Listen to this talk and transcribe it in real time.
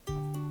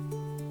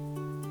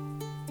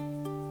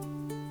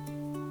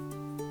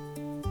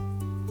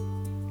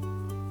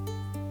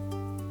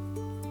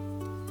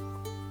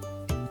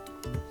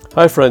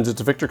Hi friends,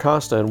 it's Victor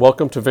Costa and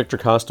welcome to Victor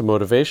Costa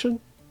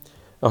Motivation.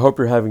 I hope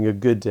you're having a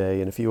good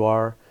day, and if you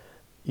are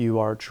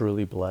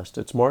truly blessed.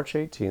 It's March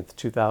 18th,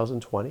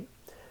 2020,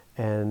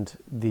 and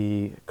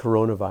the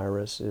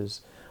coronavirus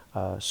is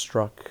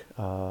struck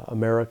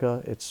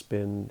America. It's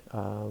been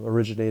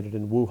originated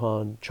in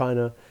Wuhan,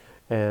 China,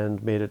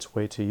 and made its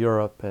way to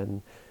Europe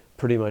and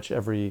pretty much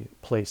every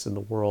place in the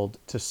world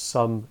to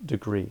some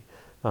degree.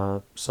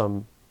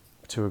 Some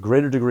to a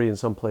greater degree in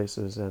some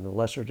places and a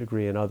lesser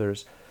degree in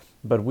others.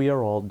 But we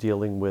are all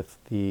dealing with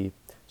the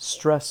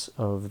stress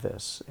of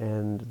this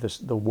and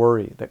the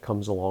worry that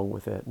comes along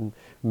with it. And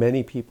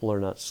many people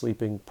are not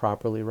sleeping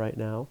properly right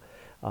now.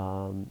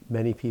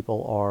 Many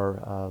people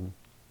are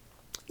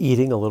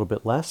eating a little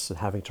bit less and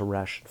having to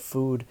ration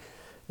food.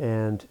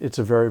 And it's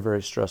a very,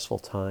 very stressful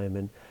time.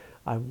 And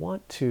I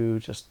want to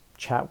just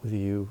chat with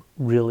you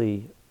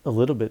really a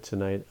little bit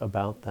tonight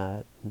about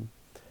that and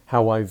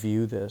how I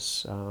view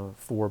this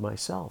for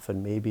myself.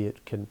 And maybe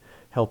it can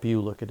help you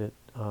look at it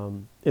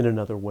in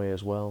another way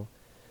as well.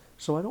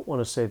 So I don't want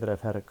to say that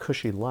I've had a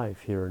cushy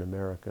life here in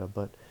America,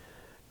 but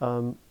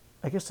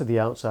I guess to the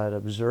outside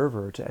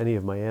observer, to any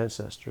of my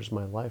ancestors,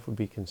 my life would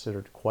be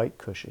considered quite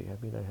cushy.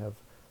 I mean, I have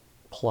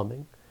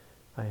plumbing,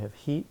 I have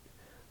heat,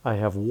 I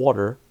have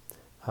water,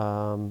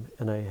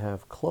 and I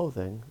have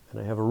clothing, and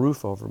I have a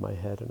roof over my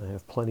head, and I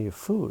have plenty of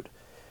food.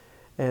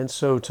 And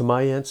so to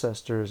my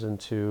ancestors and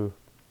to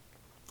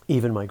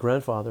even my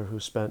grandfather, who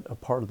spent a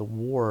part of the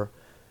war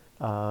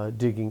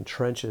digging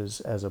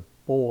trenches as a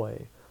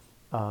boy,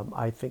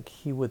 I think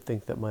he would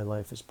think that my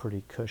life is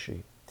pretty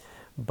cushy.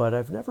 But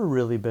I've never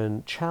really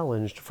been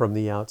challenged from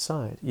the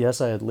outside.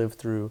 Yes, I had lived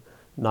through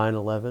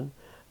 9/11,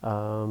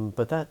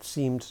 but that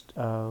seemed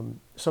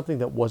something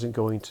that wasn't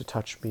going to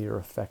touch me or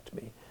affect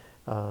me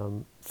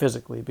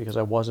physically because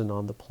I wasn't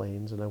on the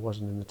planes and I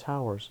wasn't in the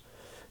towers.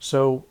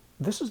 So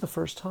this is the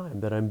first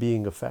time that I'm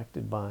being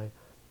affected by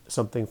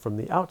something from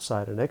the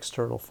outside, an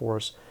external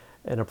force,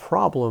 and a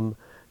problem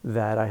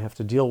that I have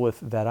to deal with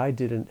that I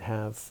didn't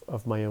have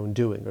of my own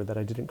doing or that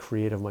I didn't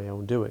create of my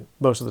own doing.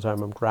 Most of the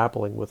time I'm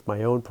grappling with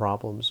my own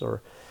problems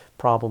or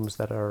problems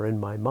that are in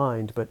my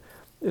mind, but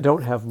I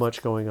don't have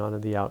much going on in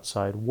the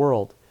outside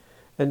world.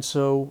 And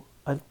so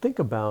I think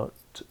about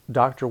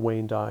Dr.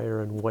 Wayne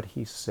Dyer and what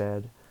he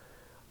said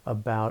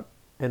about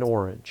an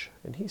orange.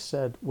 And he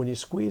said, when you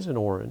squeeze an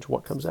orange,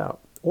 what comes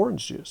out?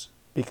 Orange juice,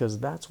 because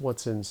that's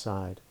what's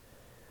inside.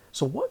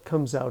 So what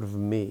comes out of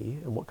me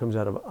and what comes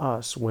out of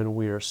us when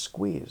we are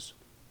squeezed?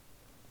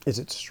 Is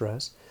it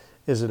stress?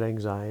 Is it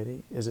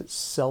anxiety? Is it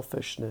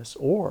selfishness?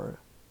 Or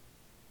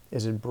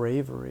is it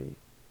bravery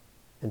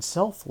and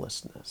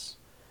selflessness?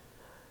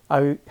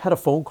 I had a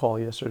phone call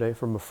yesterday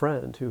from a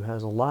friend who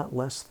has a lot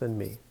less than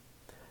me.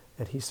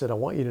 And he said, I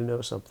want you to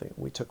know something.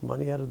 We took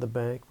money out of the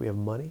bank. We have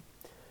money.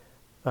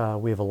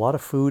 We have a lot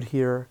of food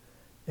here.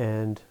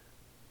 And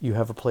you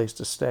have a place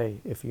to stay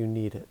if you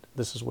need it.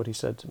 This is what he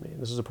said to me.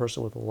 This is a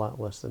person with a lot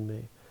less than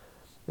me.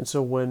 And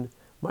so when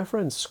my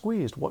friend's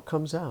squeezed, what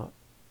comes out?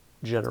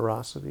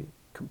 Generosity,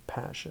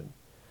 compassion,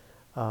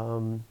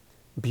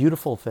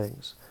 beautiful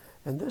things.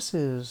 And this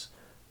is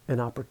an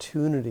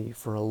opportunity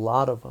for a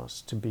lot of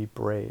us to be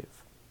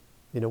brave.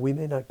 You know, we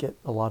may not get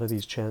a lot of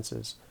these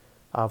chances.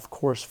 Of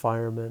course,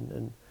 firemen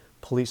and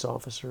police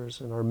officers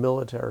and our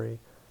military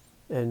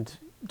and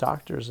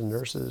doctors and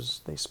nurses,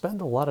 they spend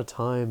a lot of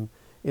time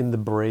in the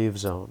brave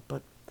zone.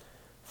 But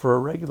for a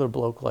regular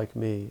bloke like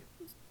me,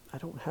 I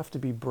don't have to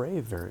be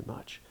brave very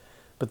much.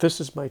 But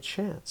this is my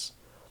chance.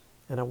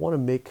 And I want to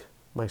make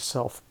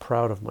myself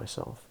proud of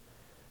myself.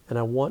 And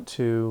I want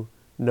to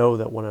know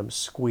that when I'm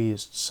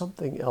squeezed,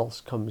 something else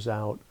comes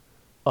out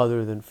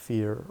other than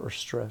fear or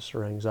stress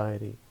or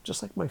anxiety.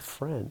 Just like my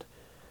friend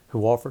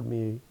who offered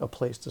me a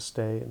place to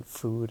stay and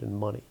food and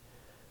money,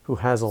 who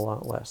has a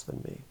lot less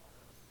than me.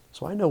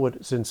 So I know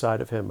what's inside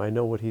of him. I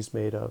know what he's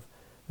made of.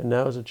 And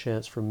now is a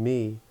chance for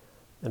me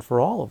and for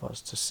all of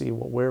us to see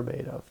what we're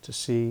made of, to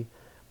see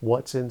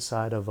what's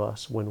inside of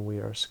us when we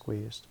are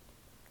squeezed.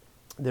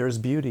 There is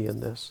beauty in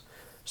this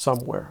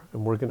somewhere,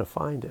 and we're going to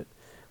find it.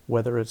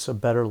 Whether it's a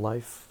better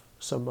life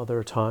some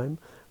other time,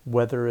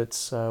 whether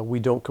it's we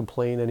don't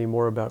complain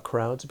anymore about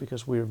crowds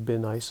because we've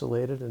been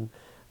isolated and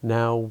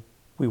now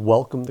we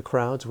welcome the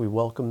crowds, we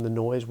welcome the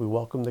noise, we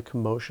welcome the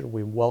commotion,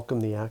 we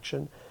welcome the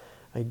action.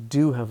 I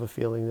do have a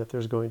feeling that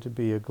there's going to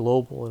be a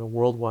global and a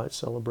worldwide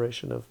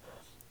celebration of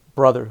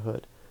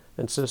brotherhood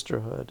and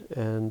sisterhood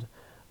and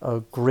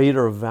a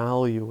greater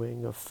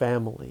valuing of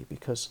family,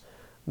 because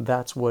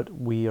that's what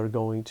we are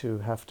going to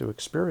have to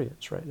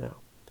experience right now.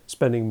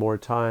 Spending more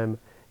time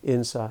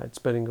inside,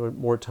 spending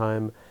more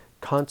time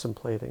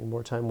contemplating,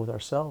 more time with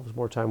ourselves,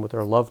 more time with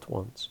our loved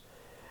ones.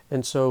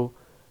 And so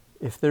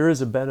if there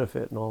is a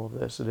benefit in all of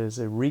this, it is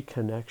a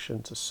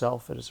reconnection to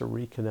self. It is a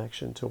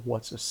reconnection to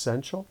what's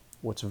essential,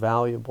 what's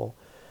valuable,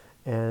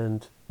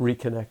 and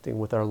reconnecting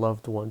with our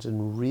loved ones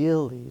and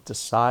really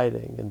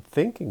deciding and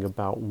thinking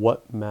about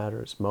what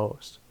matters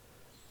most.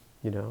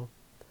 You know,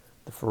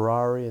 the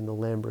Ferrari and the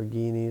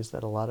Lamborghinis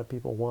that a lot of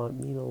people want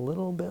mean a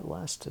little bit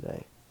less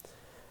today.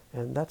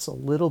 And that's a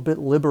little bit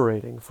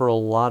liberating for a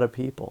lot of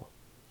people.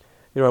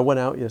 I went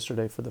out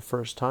yesterday for the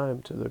first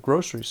time to the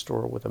grocery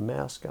store with a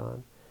mask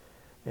on.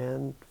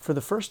 And for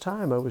the first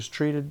time, I was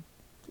treated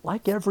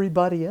like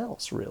everybody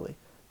else, really,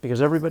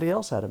 because everybody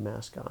else had a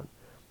mask on.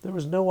 There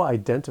was no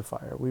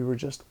identifier. We were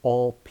just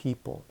all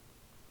people.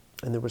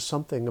 And there was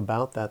something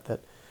about that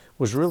that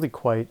was really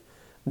quite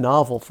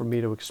novel for me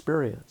to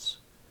experience.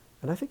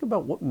 And I think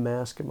about, what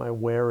mask am I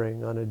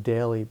wearing on a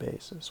daily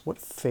basis? What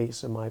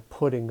face am I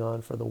putting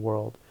on for the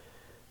world?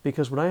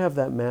 Because when I have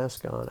that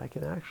mask on, I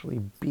can actually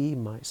be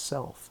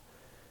myself.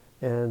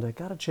 And I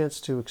got a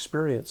chance to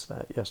experience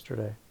that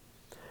yesterday.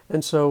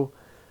 And so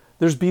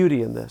there's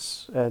beauty in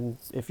this. And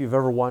if you've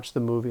ever watched the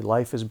movie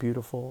Life is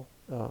Beautiful,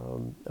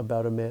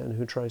 about a man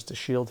who tries to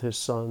shield his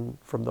son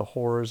from the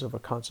horrors of a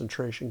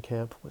concentration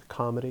camp with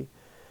comedy,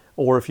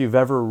 or if you've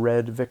ever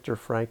read Viktor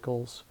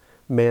Frankl's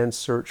Man's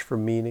Search for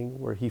Meaning,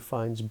 where he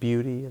finds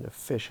beauty in a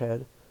fish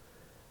head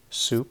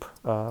soup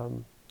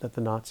that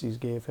the Nazis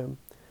gave him,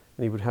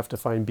 and he would have to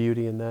find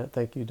beauty in that.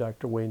 Thank you,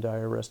 Dr. Wayne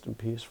Dyer, rest in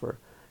peace, for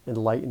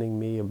enlightening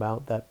me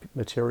about that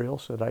material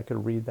so that I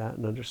could read that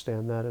and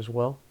understand that as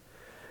well.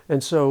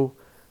 And so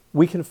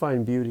we can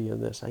find beauty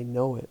in this. I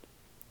know it.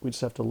 We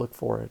just have to look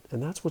for it.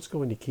 And that's what's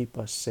going to keep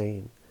us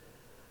sane.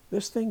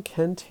 This thing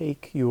can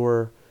take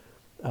your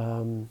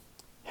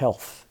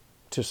health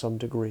to some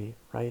degree,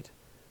 right?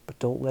 But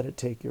don't let it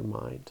take your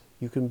mind.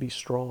 You can be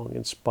strong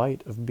in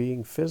spite of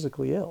being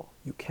physically ill.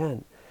 You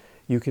can.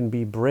 You can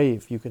be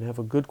brave. You can have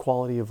a good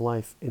quality of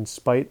life in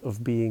spite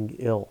of being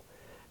ill,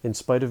 in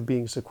spite of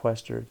being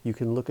sequestered. You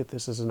can look at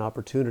this as an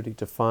opportunity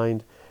to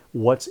find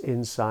what's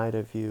inside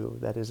of you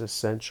that is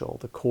essential,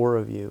 the core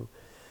of you.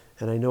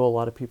 And I know a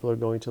lot of people are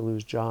going to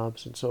lose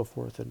jobs and so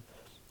forth. And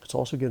it's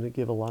also going to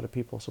give a lot of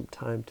people some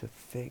time to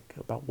think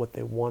about what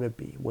they want to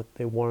be, what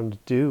they want to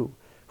do,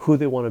 who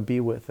they want to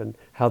be with, and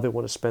how they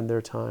want to spend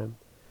their time.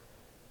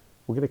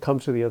 We're going to come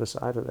to the other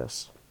side of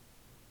this.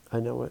 I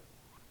know it.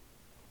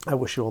 I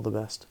wish you all the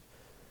best.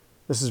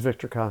 This is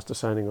Victor Costa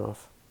signing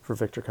off for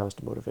Victor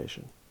Costa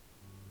Motivation.